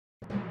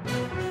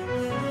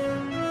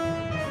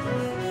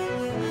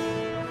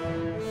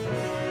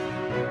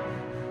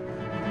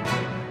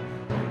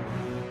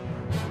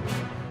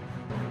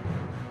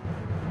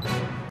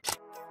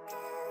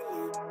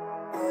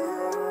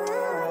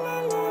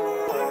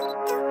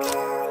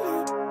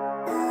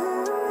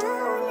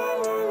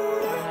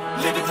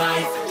Living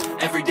life,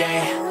 every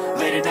day,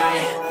 late at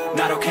night,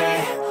 not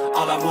okay.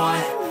 All I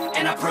want,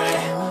 and I pray,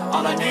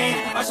 all I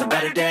need are some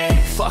better days.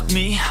 Fuck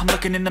me, I'm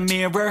looking in the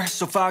mirror,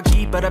 so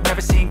foggy, but I've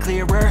never seen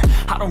clearer.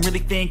 I don't really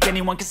think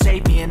anyone can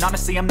save me, and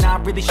honestly I'm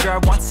not really sure I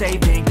want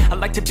saving. I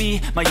like to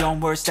be my own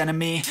worst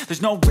enemy.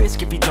 There's no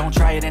risk if you don't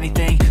try at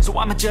anything, so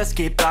I'ma just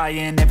keep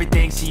buying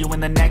everything. See you in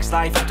the next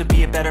life, have to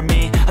be a better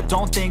me. I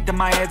don't think that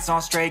my head's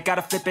on straight,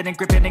 gotta flip it and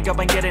grip it and go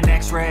and get an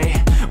x-ray.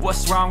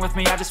 What's wrong with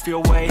me? I just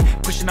feel weight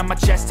pushing on my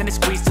chest and it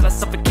squeezes till I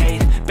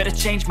suffocate. Better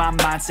change my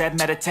mindset,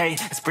 meditate.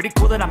 It's pretty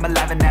cool that I'm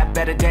alive and have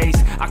better days.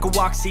 I could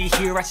walk, see,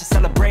 hear, I should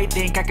celebrate.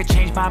 Think I could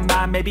change my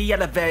mind, maybe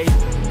elevate.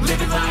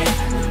 Living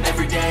life,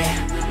 every day,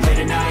 late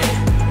at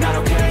night, not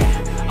okay.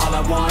 All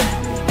I want,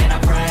 and I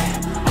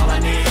pray, all I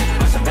need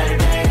are some better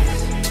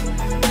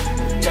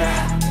days.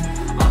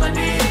 Yeah, all I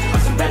need are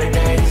some better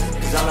days.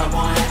 Cause all I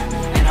want,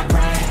 and I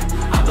pray,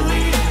 I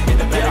believe in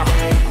the better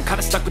days. I'm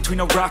kinda stuck between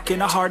a rock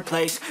and a hard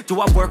place. Do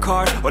I work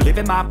hard or live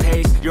at my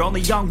pace? You're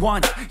only young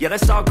once, yeah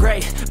that's all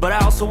great, but I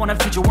also want a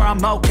future where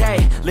I'm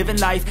okay. Living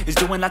life is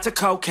doing lots of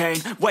cocaine.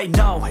 Wait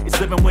no, it's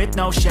living with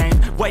no shame.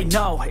 Wait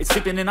no, it's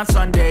sleeping in on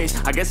Sundays.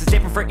 I guess it's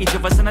different for each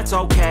of us and that's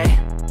okay.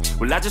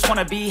 Well I just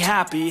wanna be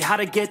happy, how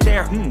to get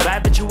there?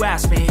 Glad that you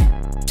asked me.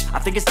 I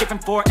think it's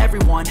different for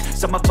everyone.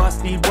 Some of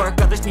us need work,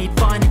 others need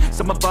fun.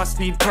 Some of us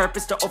need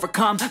purpose to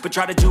overcome. But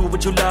try to do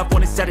what you love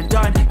when it's said and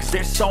done. Cause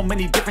there's so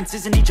many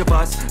differences in each of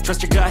us.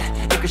 Trust your gut,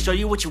 it can show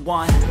you what you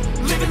want.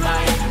 Living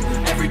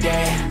life, every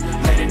day,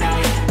 late at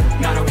night,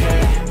 not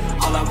okay.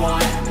 All I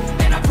want,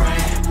 and I pray,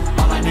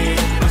 all I need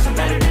are some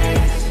better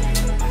days.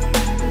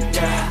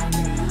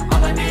 Yeah,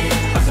 all I need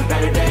are some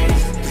better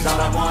days. Cause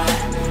all I want,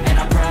 and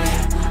I pray,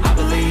 I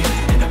believe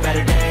in the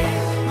better days.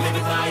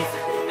 Living life,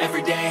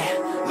 every day,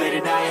 late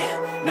at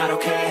night, not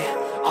okay.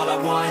 All I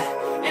want,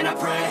 and I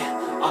pray,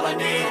 all I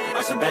need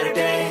are some better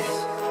days.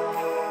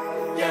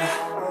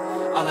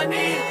 Yeah, all I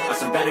need are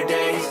some better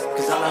days.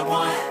 Cause all I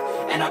want,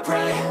 and I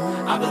pray,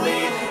 I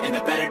believe in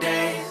the better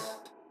days.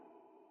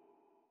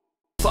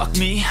 Fuck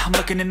me, I'm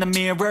looking in the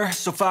mirror,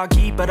 so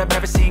foggy, but I've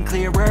never seen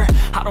clearer.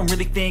 I don't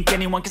really think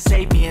anyone can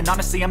save me, and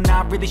honestly I'm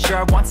not really sure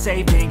I want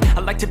saving.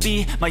 I like to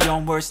be my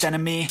own worst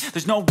enemy.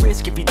 There's no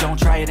risk if you don't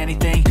try at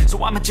anything,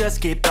 so I'ma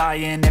just keep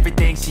buying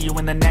everything. See you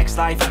in the next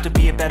life, have to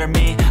be a better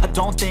me. I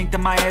don't think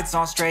that my head's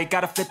on straight,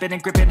 gotta flip it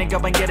and grip it and go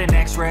and get an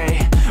x-ray.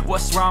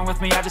 What's wrong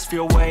with me? I just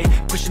feel weight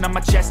pushing on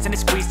my chest and it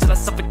squeezes till I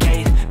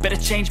suffocate. Better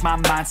change my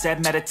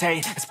mindset,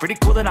 meditate. It's pretty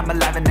cool that I'm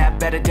alive and have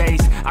better days.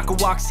 I could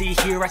walk, see,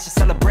 hear, I should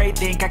celebrate.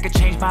 Think I could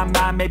change my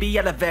mind, maybe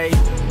elevate.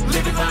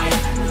 Living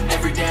life,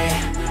 every day,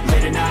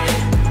 late at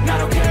night,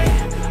 not okay.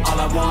 All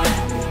I want,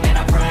 and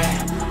I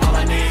pray, all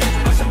I need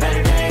are some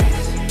better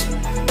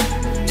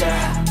days.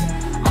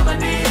 Yeah, all I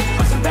need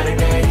are some better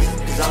days.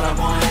 Cause all I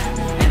want,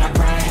 and I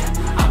pray,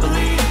 I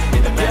believe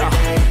in the better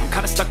days. I'm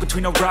kinda stuck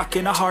between a rock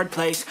and a hard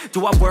place.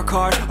 Do I work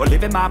hard or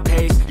live at my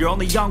pace? You're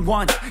only young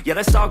once, yeah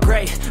that's all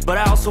great, but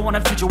I also want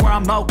a future where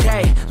I'm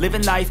okay.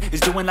 Living life is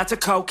doing lots of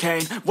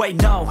cocaine.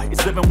 Wait no,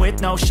 it's living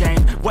with no shame.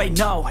 Wait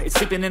no, it's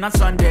sleeping in on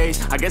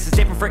Sundays. I guess it's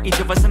different for each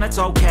of us and that's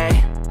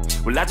okay.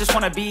 Well I just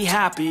wanna be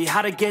happy,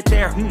 how to get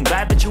there?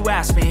 Glad that you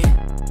asked me.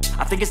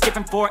 I think it's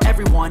different for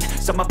everyone.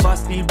 Some of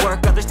us need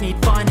work, others need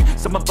fun.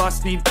 Some of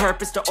us need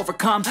purpose to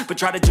overcome. But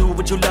try to do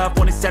what you love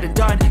when it's said and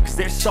done. Cause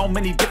there's so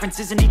many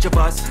differences in each of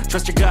us.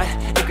 Trust your gut,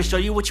 it can show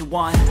you what you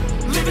want.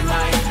 Living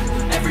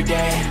life, every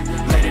day,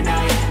 late at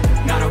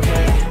night, not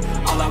okay.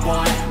 All I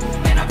want,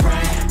 and I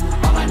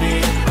pray, all I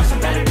need are some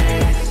better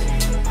days.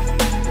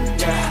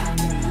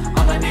 Yeah,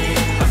 all I need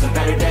are some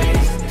better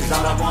days. Cause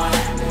all I want,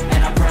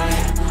 and I pray,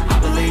 I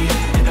believe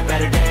in the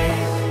better days.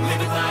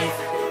 Living life,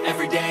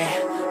 every day,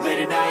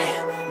 late at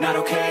night, not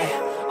okay.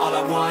 All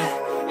I want,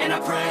 and I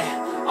pray,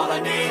 all I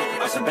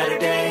need are some better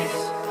days.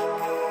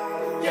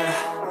 Yeah,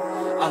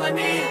 all I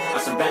need are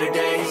some better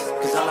days.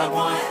 Cause all I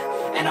want,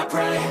 and I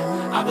pray,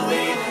 I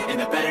believe in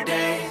the better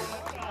days.